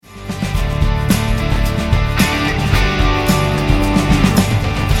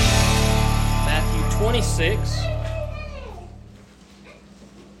26,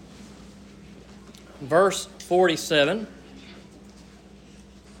 verse 47.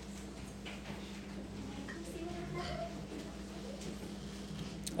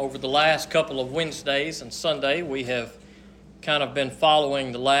 Over the last couple of Wednesdays and Sunday, we have kind of been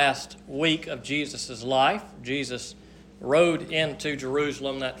following the last week of Jesus' life. Jesus rode into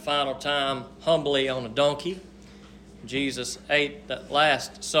Jerusalem that final time humbly on a donkey. Jesus ate that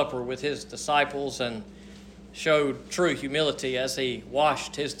last supper with his disciples and showed true humility as he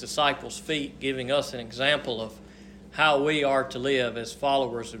washed his disciples' feet, giving us an example of how we are to live as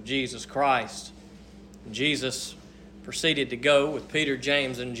followers of Jesus Christ. Jesus proceeded to go with Peter,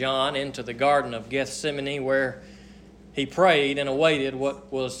 James, and John into the Garden of Gethsemane, where he prayed and awaited what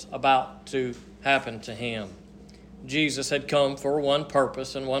was about to happen to him. Jesus had come for one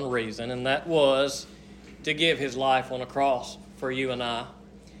purpose and one reason, and that was to give his life on a cross for you and I.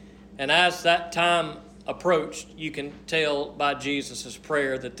 And as that time approached, you can tell by Jesus'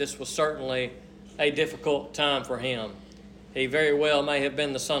 prayer that this was certainly a difficult time for him. He very well may have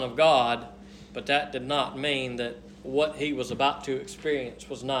been the Son of God, but that did not mean that what he was about to experience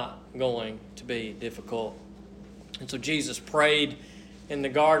was not going to be difficult. And so Jesus prayed in the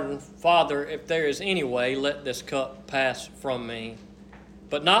garden, "Father, if there is any way, let this cup pass from me.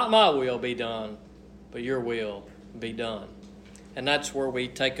 But not my will be done, but your will be done." And that's where we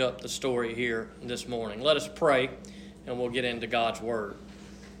take up the story here this morning. Let us pray, and we'll get into God's Word.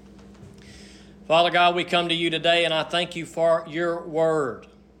 Father God, we come to you today, and I thank you for your Word.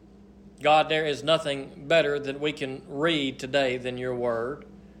 God, there is nothing better that we can read today than your Word.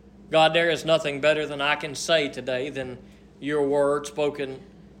 God, there is nothing better than I can say today than your Word spoken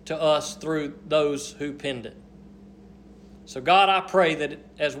to us through those who penned it. So God, I pray that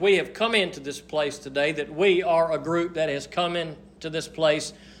as we have come into this place today, that we are a group that has come into this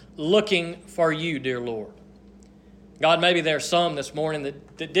place looking for you, dear Lord. God, maybe there are some this morning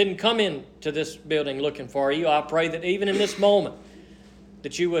that didn't come into this building looking for you. I pray that even in this moment,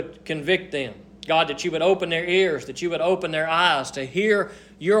 that you would convict them. God, that you would open their ears, that you would open their eyes to hear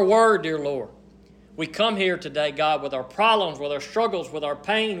your word, dear Lord. We come here today, God, with our problems, with our struggles, with our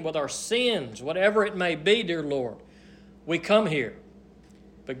pain, with our sins, whatever it may be, dear Lord. We come here.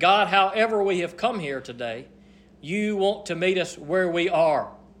 But God, however we have come here today, you want to meet us where we are.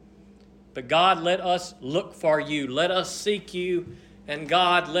 But God, let us look for you. Let us seek you. And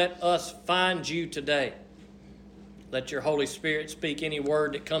God, let us find you today. Let your Holy Spirit speak any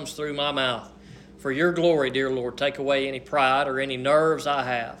word that comes through my mouth. For your glory, dear Lord, take away any pride or any nerves I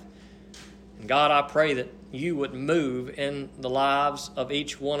have. And God, I pray that you would move in the lives of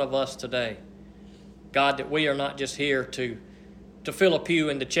each one of us today. God, that we are not just here to fill a pew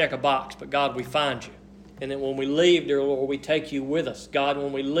and to check a box, but God, we find you. And that when we leave, dear Lord, we take you with us. God,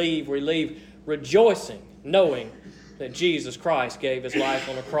 when we leave rejoicing, knowing that Jesus Christ gave his life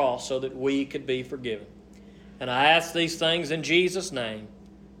on the cross so that we could be forgiven. And I ask these things in Jesus' name.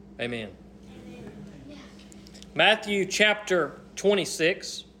 Amen. Matthew chapter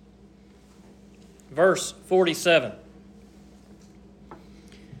 26, verse 47.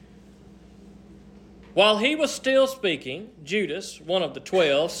 While he was still speaking, Judas, one of the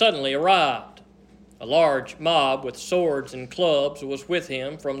 12, suddenly arrived. A large mob with swords and clubs was with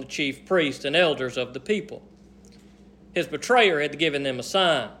him from the chief priests and elders of the people. His betrayer had given them a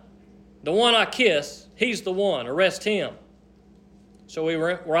sign. "The one I kiss, he's the one. Arrest him." So he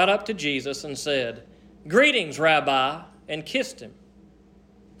went right up to Jesus and said, "Greetings, Rabbi," and kissed him.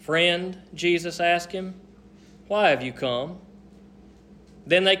 "Friend," Jesus asked him, "why have you come?"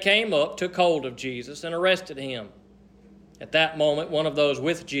 Then they came up, took hold of Jesus, and arrested him. At that moment, one of those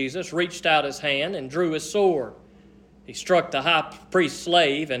with Jesus reached out his hand and drew his sword. He struck the high priest's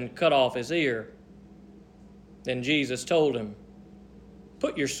slave and cut off his ear. Then Jesus told him,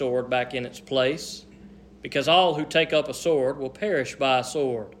 "Put your sword back in its place, because all who take up a sword will perish by a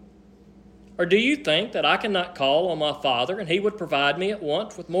sword. Or do you think that I cannot call on my Father, and he would provide me at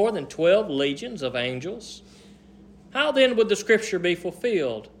once with more than 12 legions of angels? How then would the scripture be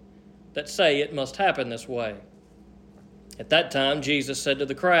fulfilled that say it must happen this way?" At that time, Jesus said to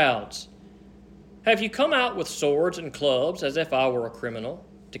the crowds, "Have you come out with swords and clubs as if I were a criminal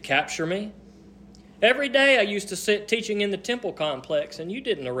to capture me? Every day I used to sit teaching in the temple complex, and you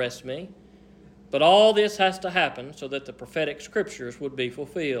didn't arrest me. But all this has to happen so that the prophetic scriptures would be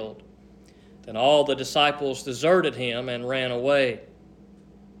fulfilled." Then all the disciples deserted him and ran away.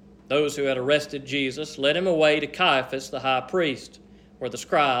 Those who had arrested Jesus led him away to Caiaphas the high priest, where the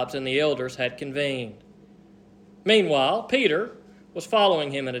scribes and the elders had convened. Meanwhile, Peter was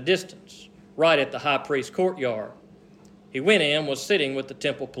following him at a distance, right at the high priest's courtyard. He went in and was sitting with the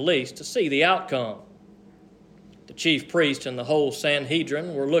temple police to see the outcome. The chief priest and the whole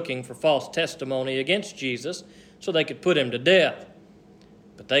Sanhedrin were looking for false testimony against Jesus so they could put him to death,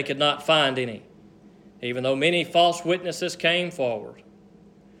 but they could not find any, even though many false witnesses came forward.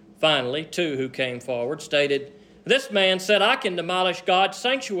 Finally, two who came forward stated, "This man said, I can demolish God's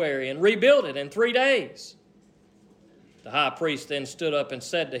sanctuary and rebuild it in 3 days." The high priest then stood up and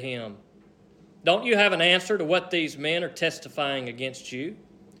said to him, "Don't you have an answer to what these men are testifying against you?"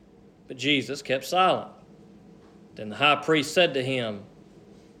 But Jesus kept silent. Then the high priest said to him,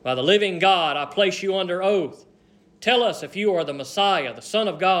 "By the living God, I place you under oath. Tell us if you are the Messiah, the Son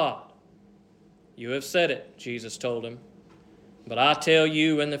of God." "You have said it," Jesus told him. "But I tell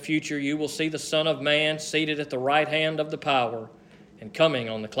you, in the future you will see the Son of Man seated at the right hand of the power and coming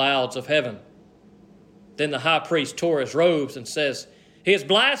on the clouds of heaven." Then the high priest tore his robes and says, "He has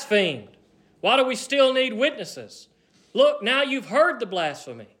blasphemed. Why do we still need witnesses? Look, now you've heard the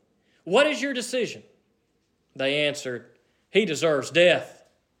blasphemy. What is your decision?" They answered, "He deserves death."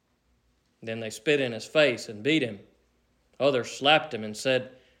 Then they spit in his face and beat him. Others slapped him and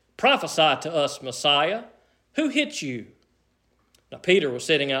said, "Prophesy to us, Messiah. Who hit you?" Now Peter was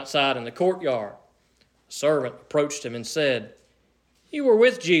sitting outside in the courtyard. A servant approached him and said, "You were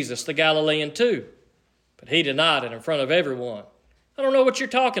with Jesus the Galilean too." But he denied it in front of everyone. "I don't know what you're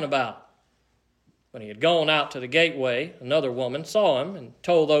talking about." When he had gone out to the gateway, another woman saw him and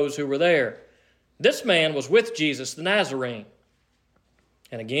told those who were there, "This man was with Jesus the Nazarene."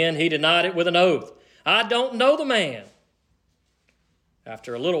 And again he denied it with an oath, "I don't know the man."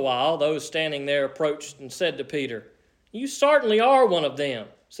 After a little while, those standing there approached and said to Peter, "You certainly are one of them,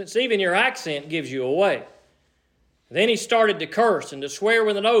 since even your accent gives you away." Then he started to curse and to swear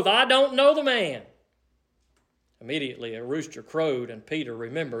with an oath, "I don't know the man." Immediately a rooster crowed, and Peter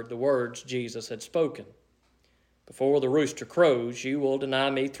remembered the words Jesus had spoken. "Before the rooster crows, you will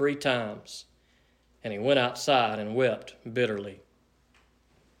deny me 3 times." And he went outside and wept bitterly.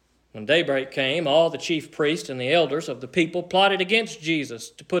 When daybreak came, all the chief priests and the elders of the people plotted against Jesus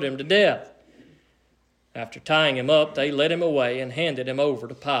to put him to death. After tying him up, they led him away and handed him over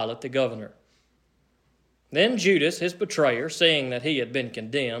to Pilate the governor. Then Judas, his betrayer, seeing that he had been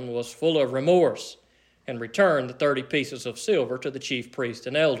condemned, was full of remorse and returned the 30 pieces of silver to the chief priests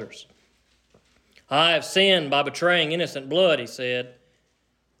and elders. "I have sinned by betraying innocent blood," he said.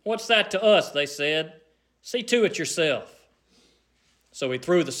 "What's that to us?" they said. "See to it yourself." So he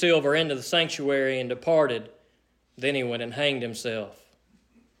threw the silver into the sanctuary and departed. Then he went and hanged himself.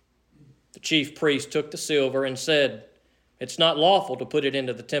 The chief priest took the silver and said, "It's not lawful to put it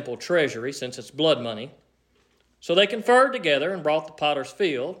into the temple treasury, since it's blood money." So they conferred together and brought the potter's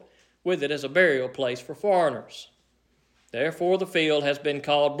field with it as a burial place for foreigners. Therefore the field has been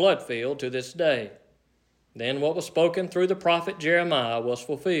called Blood Field to this day. Then what was spoken through the prophet Jeremiah was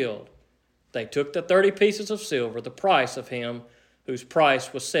fulfilled. They took the 30 pieces of silver, the price of him whose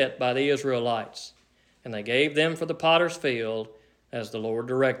price was set by the Israelites, and they gave them for the potter's field, as the Lord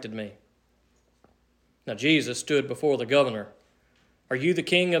directed me. Now Jesus stood before the governor. "Are you the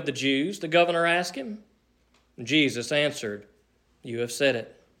king of the Jews?" the governor asked him. Jesus answered, "You have said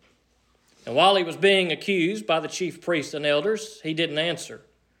it." And while he was being accused by the chief priests and elders, he didn't answer.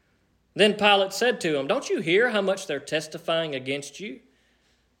 Then Pilate said to him, "Don't you hear how much they're testifying against you?"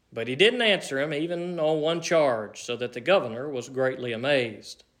 But he didn't answer him even on one charge, so that the governor was greatly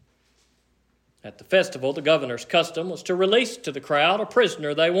amazed. At the festival, the governor's custom was to release to the crowd a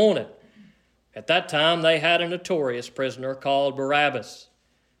prisoner they wanted. At that time, they had a notorious prisoner called Barabbas.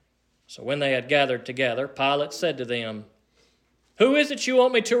 So when they had gathered together, Pilate said to them, "Who is it you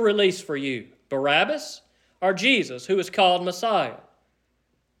want me to release for you, Barabbas or Jesus, who is called Messiah?"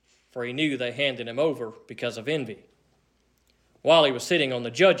 For he knew they handed him over because of envy. While he was sitting on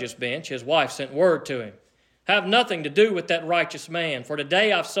the judge's bench, his wife sent word to him, "Have nothing to do with that righteous man, for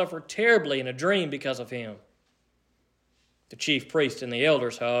today I've suffered terribly in a dream because of him." The chief priests and the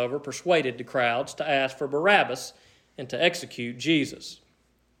elders, however, persuaded the crowds to ask for Barabbas and to execute Jesus.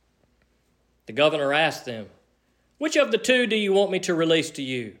 The governor asked them, "Which of the 2 do you want me to release to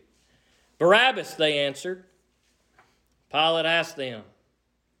you?" "Barabbas," they answered. Pilate asked them,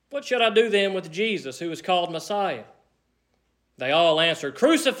 "What should I do then with Jesus, who is called Messiah?" They all answered,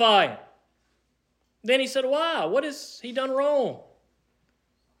 "Crucify him." Then he said, "Why? What has he done wrong?"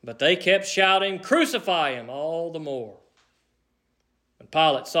 But they kept shouting, "Crucify him," all the more. When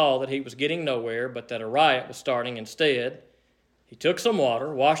Pilate saw that he was getting nowhere, but that a riot was starting instead, he took some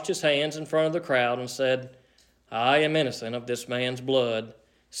water, washed his hands in front of the crowd, and said, "I am innocent of this man's blood.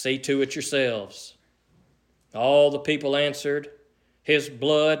 See to it yourselves." All the people answered, "His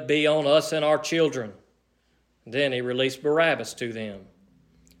blood be on us and our children." Then he released Barabbas to them.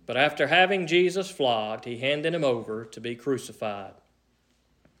 But after having Jesus flogged, he handed him over to be crucified.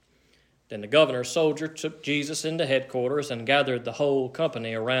 Then the governor's soldier took Jesus into headquarters and gathered the whole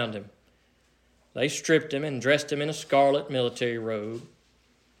company around him. They stripped him and dressed him in a scarlet military robe.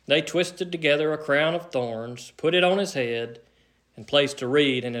 They twisted together a crown of thorns, put it on his head, and placed a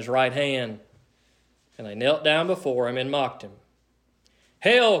reed in his right hand. And they knelt down before him and mocked him.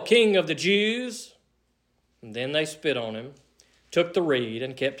 "Hail, King of the Jews!" And then they spit on him, took the reed,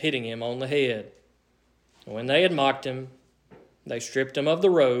 and kept hitting him on the head. And when they had mocked him, they stripped him of the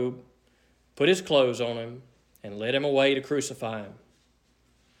robe, put his clothes on him, and led him away to crucify him.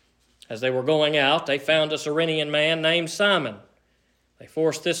 As they were going out, they found a Cyrenian man named Simon. They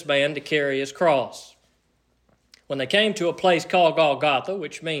forced this man to carry his cross. When they came to a place called Golgotha,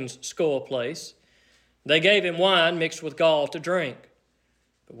 which means skull place, they gave him wine mixed with gall to drink.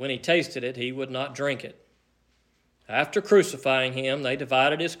 But when he tasted it, he would not drink it. After crucifying him, they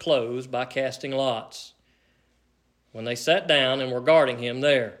divided his clothes by casting lots. When they sat down and were guarding him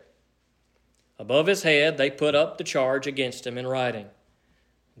there, above his head they put up the charge against him in writing,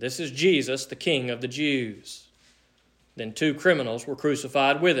 "This is Jesus, the King of the Jews." Then 2 criminals were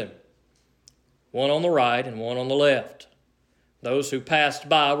crucified with him, one on the right and one on the left. Those who passed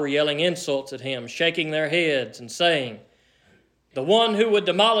by were yelling insults at him, shaking their heads and saying, "The one who would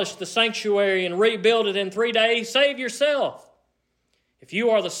demolish the sanctuary and rebuild it in 3 days, save yourself. If you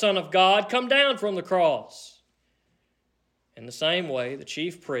are the Son of God, come down from the cross." In the same way, the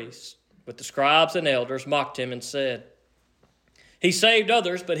chief priests, with the scribes and elders, mocked him and said, "He saved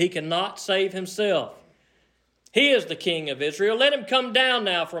others, but he cannot save himself. He is the King of Israel. Let him come down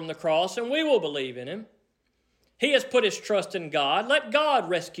now from the cross, and we will believe in him. He has put his trust in God. Let God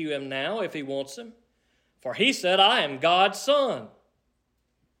rescue him now if he wants him. For he said, 'I am God's son.'"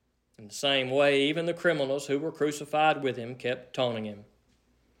 In the same way, even the criminals who were crucified with him kept taunting him.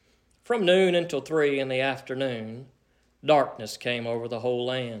 From noon until 3 in the afternoon, darkness came over the whole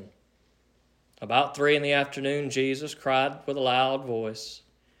land. About 3 in the afternoon, Jesus cried with a loud voice,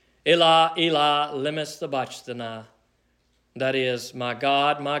 "Eli, Eli, lema sabachthani." That is, my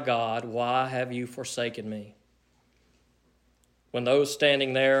God, why have you forsaken me?" When those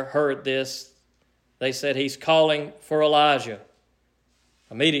standing there heard this, they said, "He's calling for Elijah."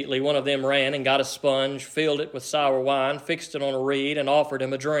 Immediately one of them ran and got a sponge, filled it with sour wine, fixed it on a reed, and offered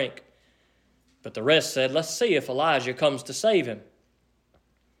him a drink. But the rest said, "Let's see if Elijah comes to save him."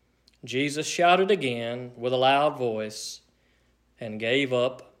 Jesus shouted again with a loud voice and gave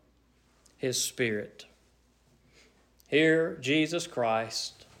up his spirit. Here, Jesus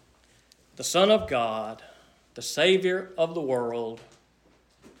Christ, the Son of God, the Savior of the world,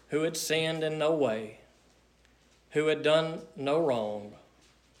 who had sinned in no way, who had done no wrong,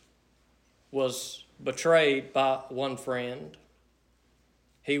 was betrayed by one friend.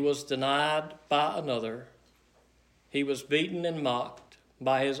 He was denied by another. He was beaten and mocked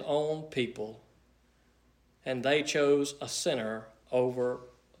by his own people, and they chose a sinner over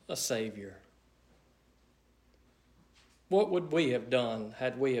a Savior. What would we have done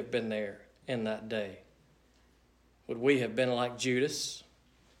had we have been there in that day? Would we have been like Judas?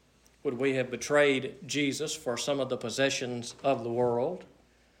 Would we have betrayed Jesus for some of the possessions of the world?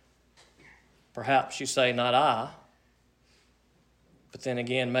 Perhaps you say, "Not I." But then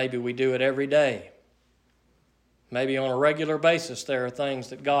again, maybe we do it every day. Maybe on a regular basis there are things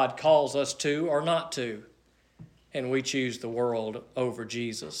that God calls us to or not to, and we choose the world over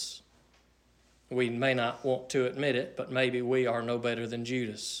Jesus. We may not want to admit it, but maybe we are no better than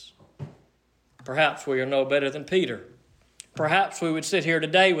Judas. Perhaps we are no better than Peter. Perhaps we would sit here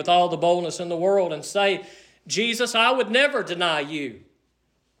today with all the boldness in the world and say, "Jesus, I would never deny you."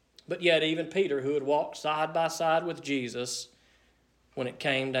 But yet even Peter, who had walked side by side with Jesus, when it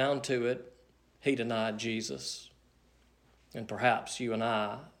came down to it, he denied Jesus. And perhaps you and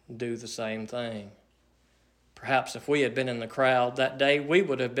I do the same thing. Perhaps if we had been in the crowd that day, we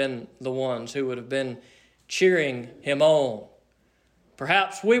would have been the ones who would have been cheering him on.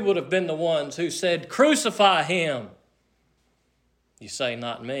 Perhaps we would have been the ones who said, "Crucify him." You say,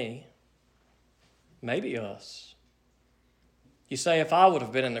 "Not me." Maybe us. You say, "If I would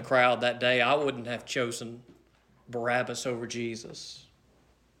have been in the crowd that day, I wouldn't have chosen Barabbas over Jesus."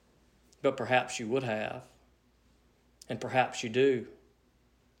 But perhaps you would have. And perhaps you do.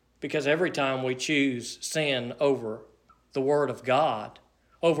 Because every time we choose sin over the Word of God,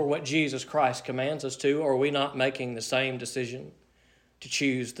 over what Jesus Christ commands us to, are we not making the same decision to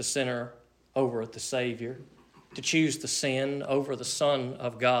choose the sinner over the Savior, to choose the sin over the Son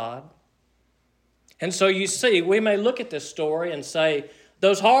of God? And so you see, we may look at this story and say,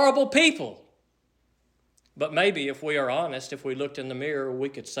 those horrible people, But maybe if we are honest, if we looked in the mirror, we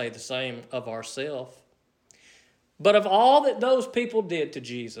could say the same of ourselves. But of all that those people did to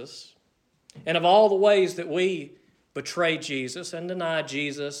Jesus, and of all the ways that we betray Jesus and deny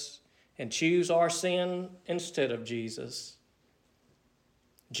Jesus and choose our sin instead of Jesus,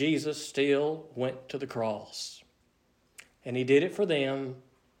 Jesus still went to the cross. And he did it for them,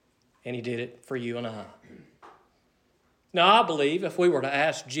 and he did it for you and I. Now, I believe if we were to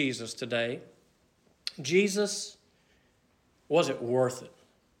ask Jesus today, Jesus, was it worth it?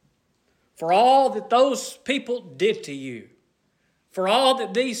 For all that those people did to you, for all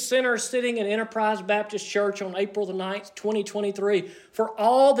that these sinners sitting in Enterprise Baptist Church on April the 9th, 2023, for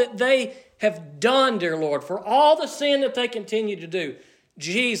all that they have done, dear Lord, for all the sin that they continue to do,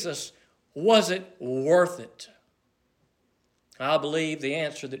 Jesus, was it worth it? I believe the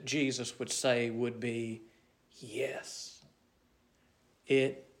answer that Jesus would say would be yes.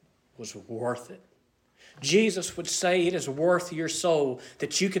 It was worth it. Jesus would say it is worth your soul,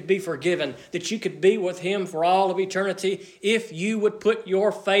 that you could be forgiven, that you could be with him for all of eternity if you would put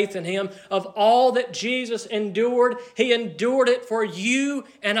your faith in him. Of all that Jesus endured, he endured it for you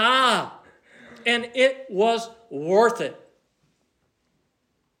and I. And it was worth it.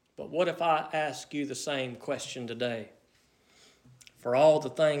 But what if I ask you the same question today? For all the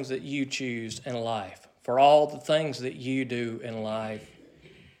things that you choose in life, for all the things that you do in life,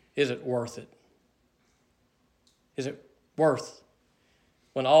 is it worth it? Is it worth,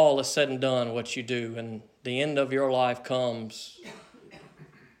 when all is said and done, what you do and the end of your life comes?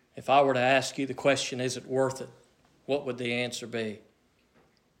 If I were to ask you the question, is it worth it? What would the answer be?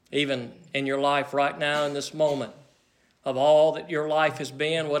 Even in your life right now, in this moment, of all that your life has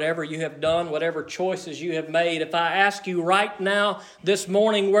been, whatever you have done, whatever choices you have made, if I ask you right now, this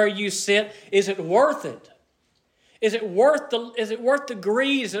morning where you sit, is it worth it? Is it worth the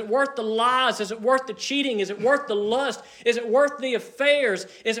greed? Is it worth the lies? Is it worth the cheating? Is it worth the lust? Is it worth the affairs?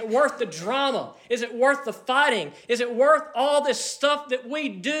 Is it worth the drama? Is it worth the fighting? Is it worth all this stuff that we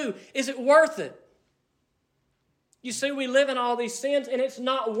do? Is it worth it? You see, we live in all these sins, and it's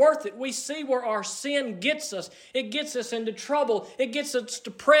not worth it. We see where our sin gets us. It gets us into trouble. It gets us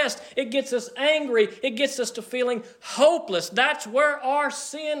depressed. It gets us angry. It gets us to feeling hopeless. That's where our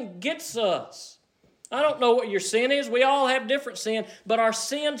sin gets us. I don't know what your sin is. We all have different sin, but our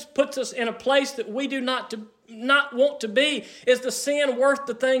sin puts us in a place that we do not want to be. Is the sin worth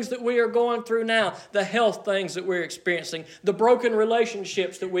the things that we are going through now? The health things that we're experiencing, the broken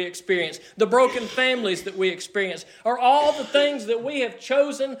relationships that we experience, the broken families that we experience, are all the things that we have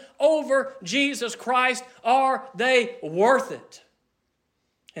chosen over Jesus Christ, are they worth it?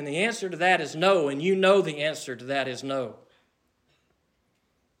 And the answer to that is no, and you know the answer to that is no.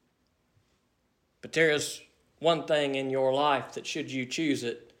 But there is one thing in your life that, should you choose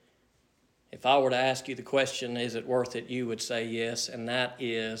it, if I were to ask you the question, is it worth it, you would say yes, and that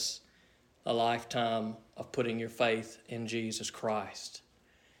is a lifetime of putting your faith in Jesus Christ.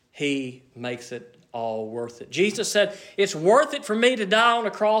 He makes it all worth it. Jesus said, it's worth it for me to die on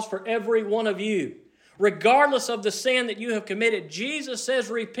a cross for every one of you. Regardless of the sin that you have committed, Jesus says,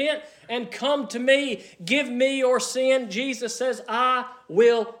 repent and come to me. Give me your sin. Jesus says, I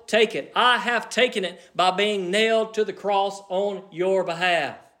will take it. I have taken it by being nailed to the cross on your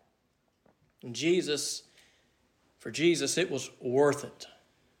behalf. And for Jesus, it was worth it.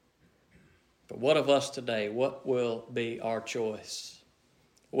 But what of us today? What will be our choice?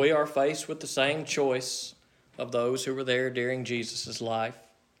 We are faced with the same choice of those who were there during Jesus' life.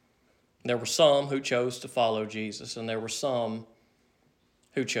 There were some who chose to follow Jesus, and there were some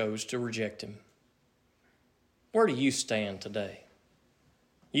who chose to reject him. Where do you stand today?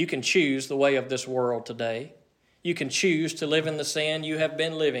 You can choose the way of this world today. You can choose to live in the sin you have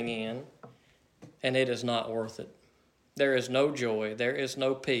been living in, and it is not worth it. There is no joy, there is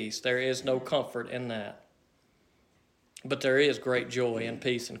no peace, there is no comfort in that. But there is great joy and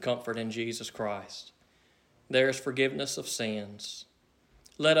peace and comfort in Jesus Christ. There is forgiveness of sins.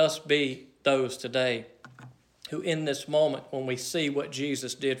 Let us be those today who, in this moment, when we see what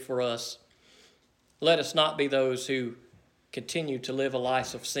Jesus did for us, let us not be those who continue to live a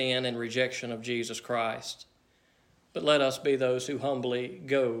life of sin and rejection of Jesus Christ, but let us be those who humbly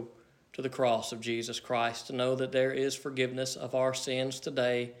go to the cross of Jesus Christ to know that there is forgiveness of our sins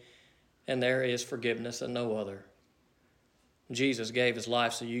today, and there is forgiveness and no other. Jesus gave his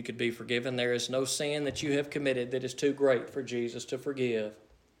life so you could be forgiven. There is no sin that you have committed that is too great for Jesus to forgive.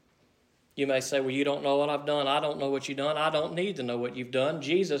 You may say, well, you don't know what I've done. I don't know what you've done. I don't need to know what you've done.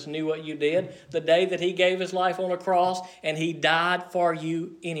 Jesus knew what you did the day that he gave his life on a cross, and he died for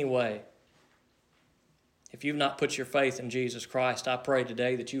you anyway. If you've not put your faith in Jesus Christ, I pray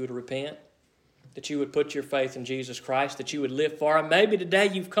today that you would repent, that you would put your faith in Jesus Christ, that you would live for Him. Maybe today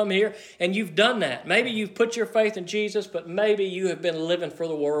you've come here and you've done that. Maybe you've put your faith in Jesus, but maybe you have been living for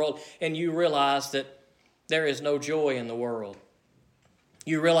the world and you realize that there is no joy in the world.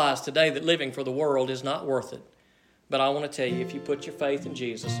 You realize today that living for the world is not worth it. But I want to tell you, if you put your faith in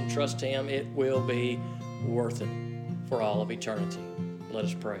Jesus and trust Him, it will be worth it for all of eternity. Let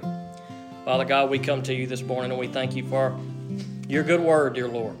us pray. Father God, we come to you this morning and we thank you for your good word, dear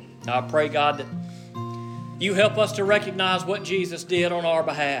Lord. I pray, God, that you help us to recognize what Jesus did on our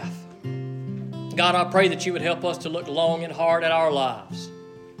behalf. God, I pray that you would help us to look long and hard at our lives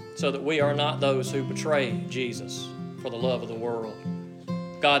so that we are not those who betray Jesus for the love of the world.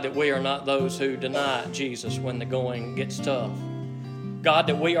 God, that we are not those who deny Jesus when the going gets tough. God,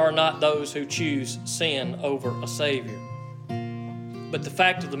 that we are not those who choose sin over a Savior. But the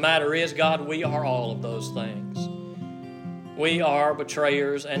fact of the matter is, God, we are all of those things. We are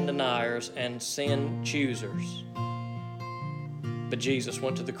betrayers and deniers and sin choosers. But Jesus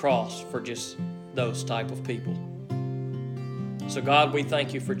went to the cross for just those type of people. So God, we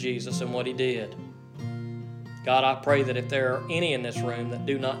thank you for Jesus and what He did. God, I pray that if there are any in this room that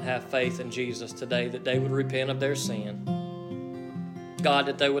do not have faith in Jesus today, that they would repent of their sin. God,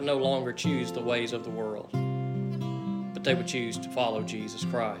 that they would no longer choose the ways of the world, but they would choose to follow Jesus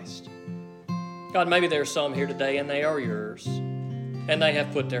Christ. God, maybe there are some here today and they are yours, and they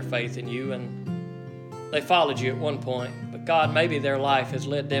have put their faith in you and they followed you at one point, but God, maybe their life has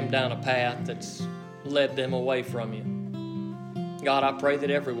led them down a path that's led them away from you. God, I pray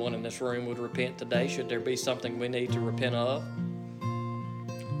that everyone in this room would repent today. Should there be something we need to repent of,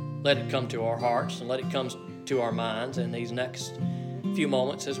 let it come to our hearts and let it come to our minds in these next few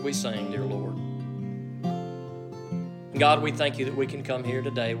moments as we sing, dear Lord. God, we thank you that we can come here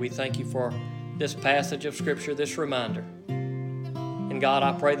today. We thank you for this passage of Scripture, this reminder. And God,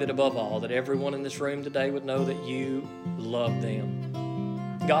 I pray that above all, that everyone in this room today would know that you love them.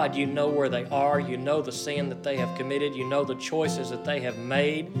 God, you know where they are. You know the sin that they have committed. You know the choices that they have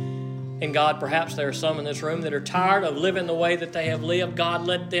made. And God, perhaps there are some in this room that are tired of living the way that they have lived. God,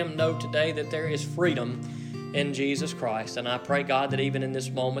 let them know today that there is freedom in Jesus Christ. And I pray, God, that even in this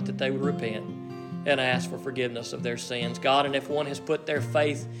moment that they would repent and ask for forgiveness of their sins. God, and if one has put their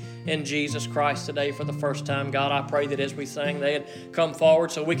faith in Jesus Christ today for the first time, God, I pray that as we sang, they'd come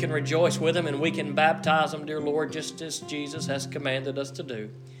forward so we can rejoice with them and we can baptize them, dear Lord, just as Jesus has commanded us to do.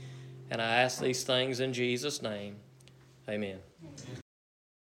 And I ask these things in Jesus' name. Amen.